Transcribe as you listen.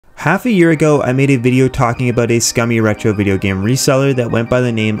Half a year ago, I made a video talking about a scummy retro video game reseller that went by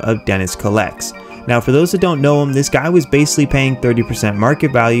the name of Dennis Collects. Now for those that don't know him, this guy was basically paying 30%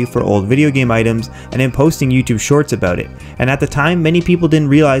 market value for old video game items and then posting YouTube shorts about it. And at the time, many people didn't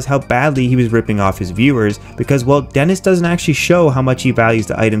realize how badly he was ripping off his viewers because, well, Dennis doesn't actually show how much he values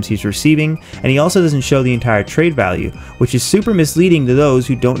the items he's receiving, and he also doesn't show the entire trade value, which is super misleading to those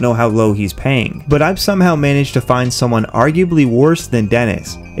who don't know how low he's paying. But I've somehow managed to find someone arguably worse than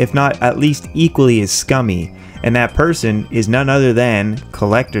Dennis, if not at least equally as scummy, and that person is none other than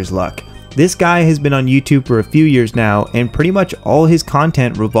Collector's Luck. This guy has been on YouTube for a few years now, and pretty much all his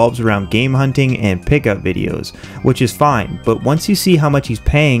content revolves around game hunting and pickup videos, which is fine, but once you see how much he's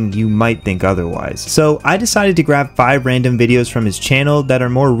paying, you might think otherwise. So I decided to grab 5 random videos from his channel that are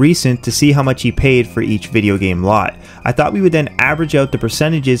more recent to see how much he paid for each video game lot. I thought we would then average out the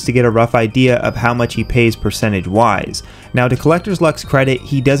percentages to get a rough idea of how much he pays percentage wise. Now to Collector's Luck's credit,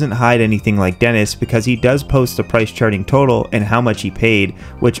 he doesn't hide anything like Dennis because he does post the price charting total and how much he paid,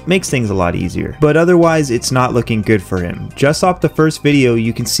 which makes things a lot easier. But otherwise, it's not looking good for him. Just off the first video,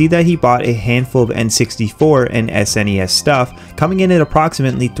 you can see that he bought a handful of N64 and SNES stuff, coming in at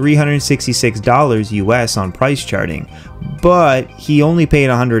approximately $366 US on price charting. But he only paid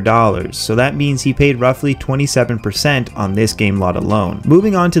 $100, so that means he paid roughly 27% on this game lot alone.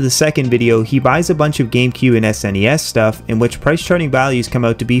 Moving on to the second video, he buys a bunch of GameCube and SNES stuff in which price charting values come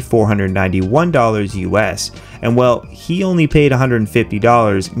out to be $491 US. And well, he only paid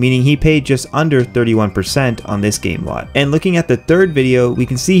 $150, meaning he paid just under 31% on this game lot. And looking at the third video, we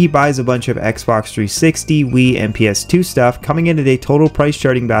can see he buys a bunch of Xbox 360, Wii, and PS2 stuff, coming in at a total price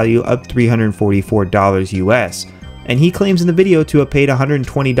charting value of $344 US. And he claims in the video to have paid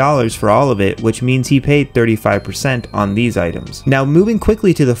 $120 for all of it, which means he paid 35% on these items. Now moving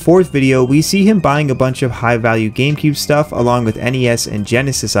quickly to the fourth video, we see him buying a bunch of high value GameCube stuff along with NES and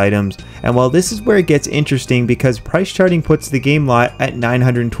Genesis items, and well, this is where it gets interesting because price charting puts the game lot at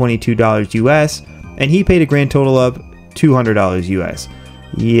 $922 US, and he paid a grand total of $200 US.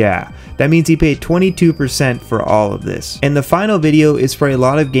 Yeah, that means he paid 22% for all of this. And the final video is for a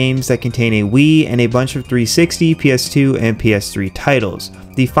lot of games that contain a Wii and a bunch of 360, PS2, and PS3 titles.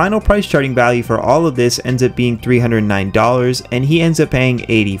 The final price charting value for all of this ends up being $309, and he ends up paying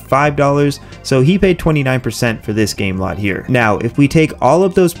 $85, so he paid 29% for this game lot here. Now, if we take all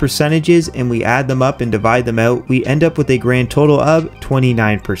of those percentages and we add them up and divide them out, we end up with a grand total of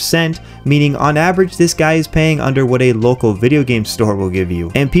 29%, meaning on average this guy is paying under what a local video game store will give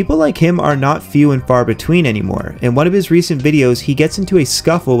you. And people like him are not few and far between anymore. In one of his recent videos, he gets into a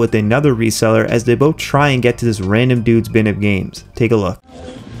scuffle with another reseller as they both try and get to this random dude's bin of games. Take a look.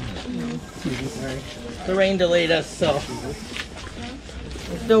 The rain delayed us, so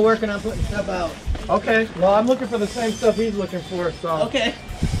we're still working on putting stuff out. Okay, well I'm looking for the same stuff he's looking for, so. Okay.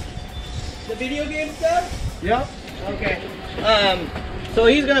 The video game stuff? Yep. Okay. So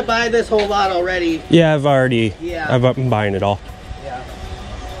he's gonna buy this whole lot already. Yeah, I've been buying it all. Yeah.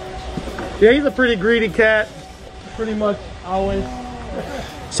 Yeah, he's a pretty greedy cat. Pretty much always.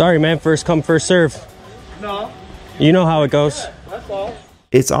 Sorry man, first come, first serve. No. You know how it goes. That's all.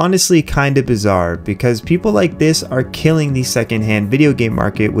 It's honestly kinda bizarre because people like this are killing the secondhand video game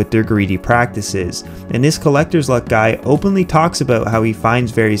market with their greedy practices, and this Collector's Luck guy openly talks about how he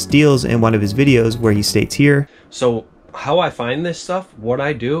finds various deals in one of his videos where he states here, So how I find this stuff, what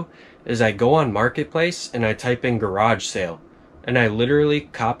I do is I go on Marketplace and I type in garage sale, and I literally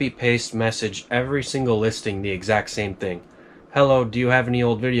copy paste message every single listing the exact same thing. Hello, do you have any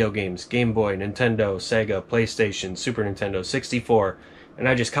old video games? Game Boy, Nintendo, Sega, PlayStation, Super Nintendo, 64. And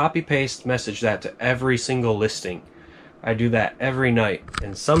I just copy paste message that to every single listing. I do that every night,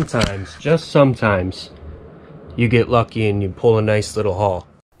 and sometimes, just sometimes, you get lucky and you pull a nice little haul.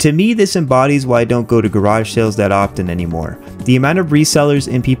 To me, this embodies why I don't go to garage sales that often anymore. The amount of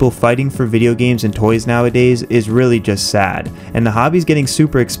resellers and people fighting for video games and toys nowadays is really just sad, and the hobby's getting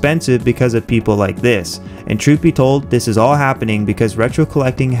super expensive because of people like this. And truth be told, this is all happening because retro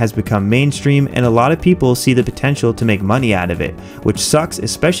collecting has become mainstream and a lot of people see the potential to make money out of it, which sucks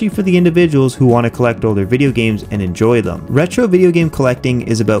especially for the individuals who want to collect older video games and enjoy them. Retro video game collecting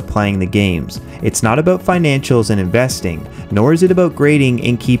is about playing the games. It's not about financials and investing, nor is it about grading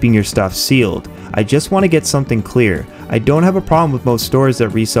and keeping your stuff sealed. I just want to get something clear. I don't have a problem with most stores that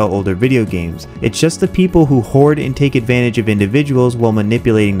resell older video games. It's just the people who hoard and take advantage of individuals while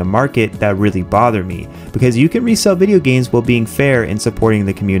manipulating the market that really bother me, because you can resell video games while being fair and supporting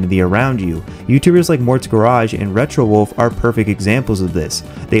the community around you. YouTubers like Mort's Garage and Retro Wolf are perfect examples of this.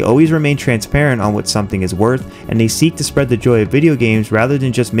 They always remain transparent on what something is worth, and they seek to spread the joy of video games rather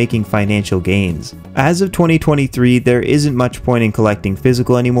than just making financial gains. As of 2023, there isn't much point in collecting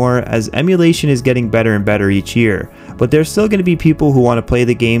physical anymore, as emulation is getting better and better each year, but there's still going to be people who want to play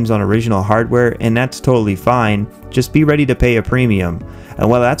the games on original hardware, and that's totally fine. Just be ready to pay a premium. And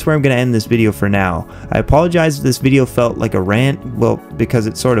well, that's where I'm going to end this video for now. I apologize if this video felt like a rant, well, because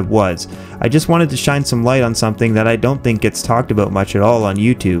it sort of was. I just wanted to shine some light on something that I don't think gets talked about much at all on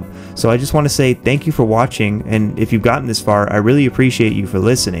YouTube. So I just want to say thank you for watching, and if you've gotten this far, I really appreciate you for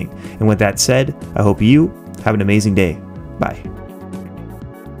listening. And with that said, I hope you have an amazing day. Bye.